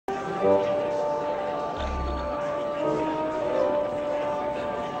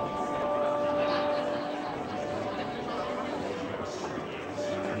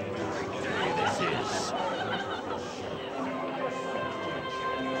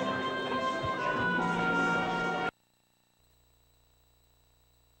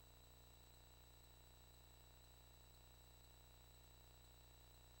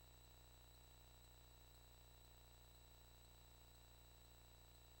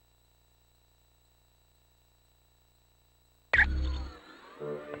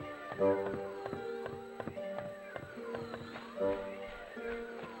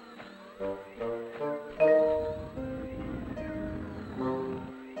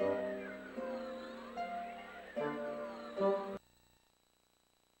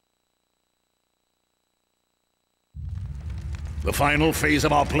The final phase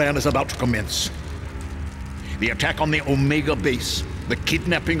of our plan is about to commence. The attack on the Omega base, the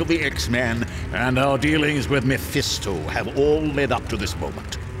kidnapping of the X-Man, and our dealings with Mephisto have all led up to this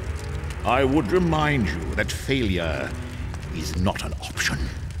moment. I would remind you that failure is not an option.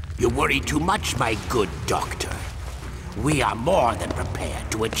 You worry too much, my good doctor. We are more than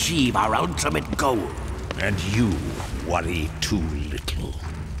prepared to achieve our ultimate goal. And you worry too little.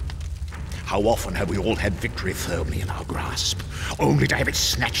 How often have we all had victory firmly in our grasp, only to have it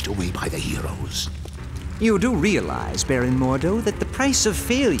snatched away by the heroes? You do realize, Baron Mordo, that the price of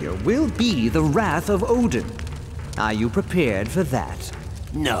failure will be the wrath of Odin. Are you prepared for that?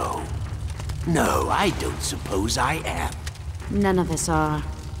 No. No, I don't suppose I am. None of us are.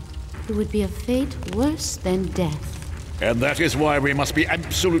 It would be a fate worse than death. And that is why we must be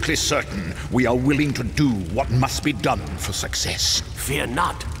absolutely certain we are willing to do what must be done for success. Fear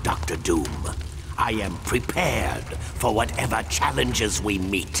not, Dr. Doom. I am prepared for whatever challenges we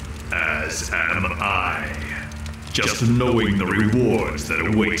meet. As am I. Just knowing the rewards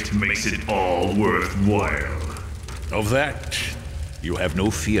that await makes it all worthwhile. Of that, you have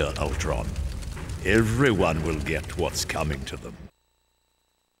no fear, Ultron. Everyone will get what's coming to them.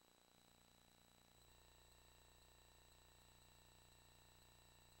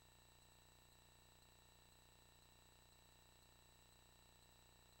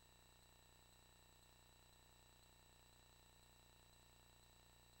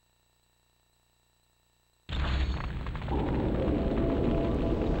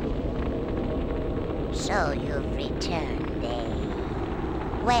 So you've returned, eh?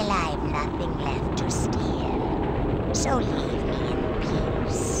 Well, I've nothing left to steal, so leave me in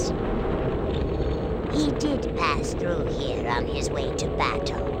peace. He did pass through here on his way to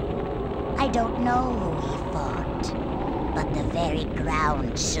battle. I don't know who he fought, but the very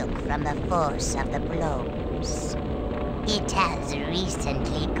ground shook from the force of the blows. It has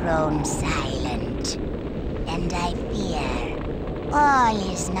recently grown silent, and I fear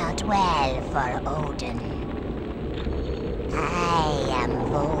all is not well for Odin. I am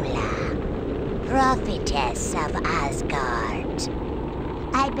Vola, prophetess of Asgard.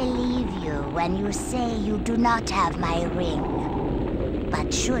 I believe you when you say you do not have my ring.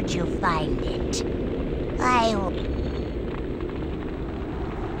 But should you find it, I will...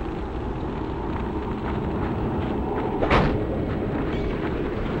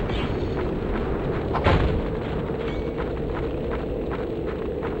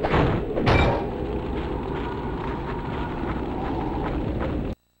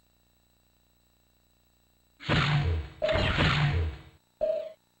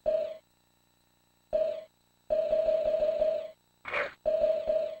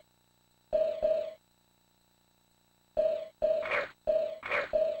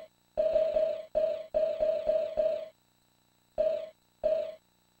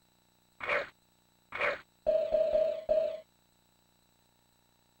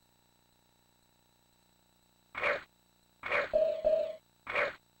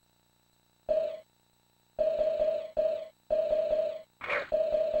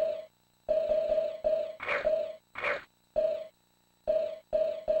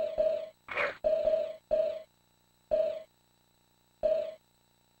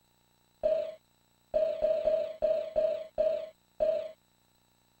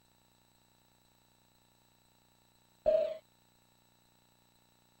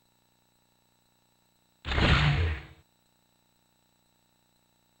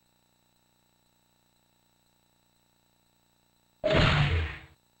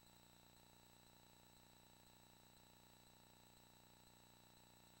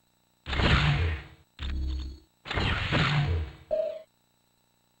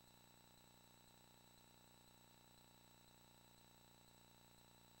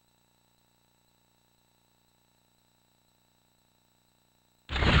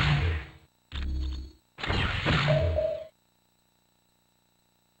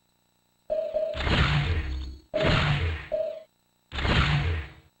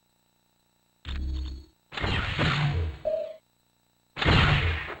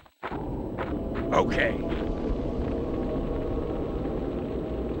 Okay.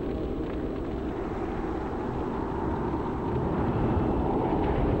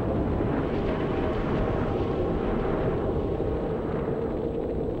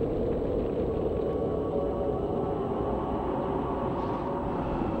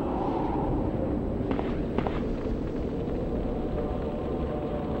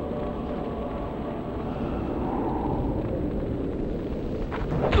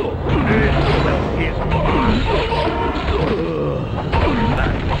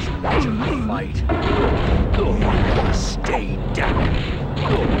 Stay down.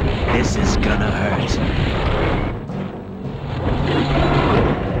 This is gonna hurt.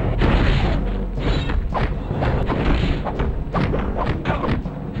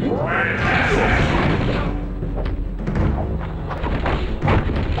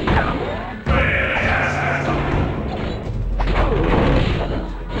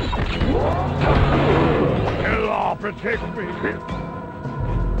 Allah protect me.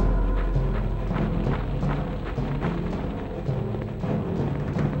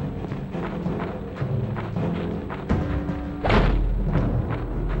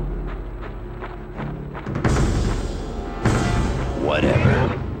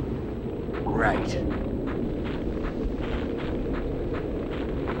 Whatever. Right.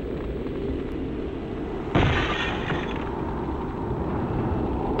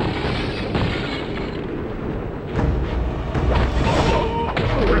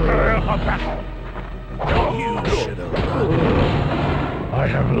 Prepare a battle. You should have run. I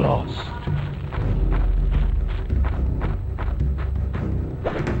have lost.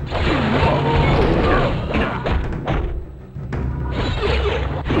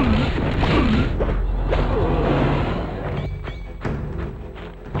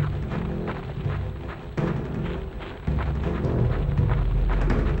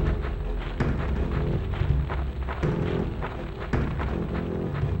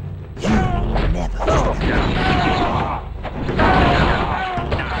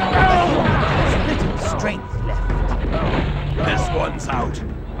 This one's out.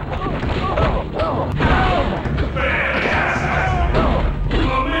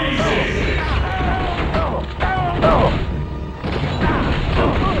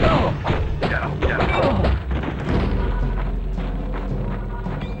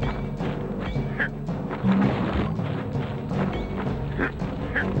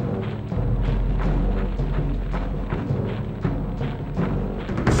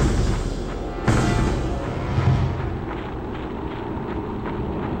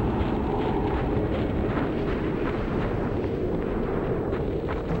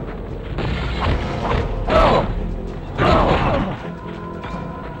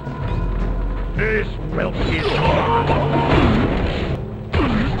 This will be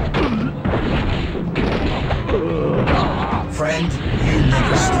Friend, you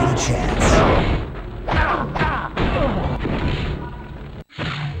never stood a chance.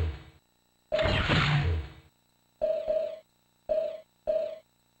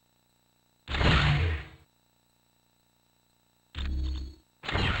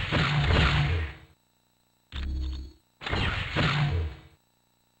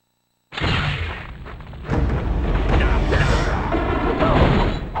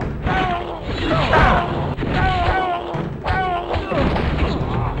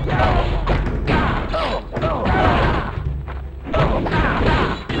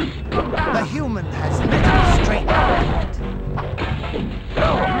 The human has little strength left.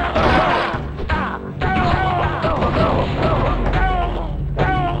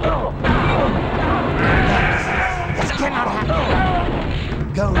 This cannot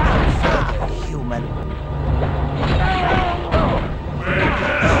happen. Go no further, human.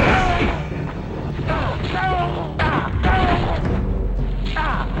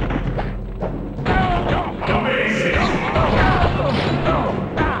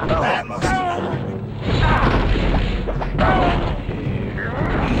 That must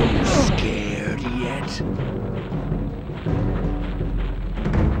You scared yet?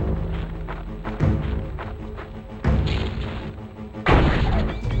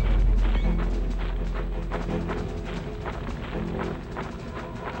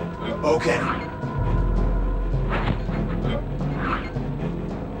 Okay.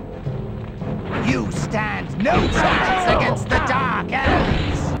 You stand no chance!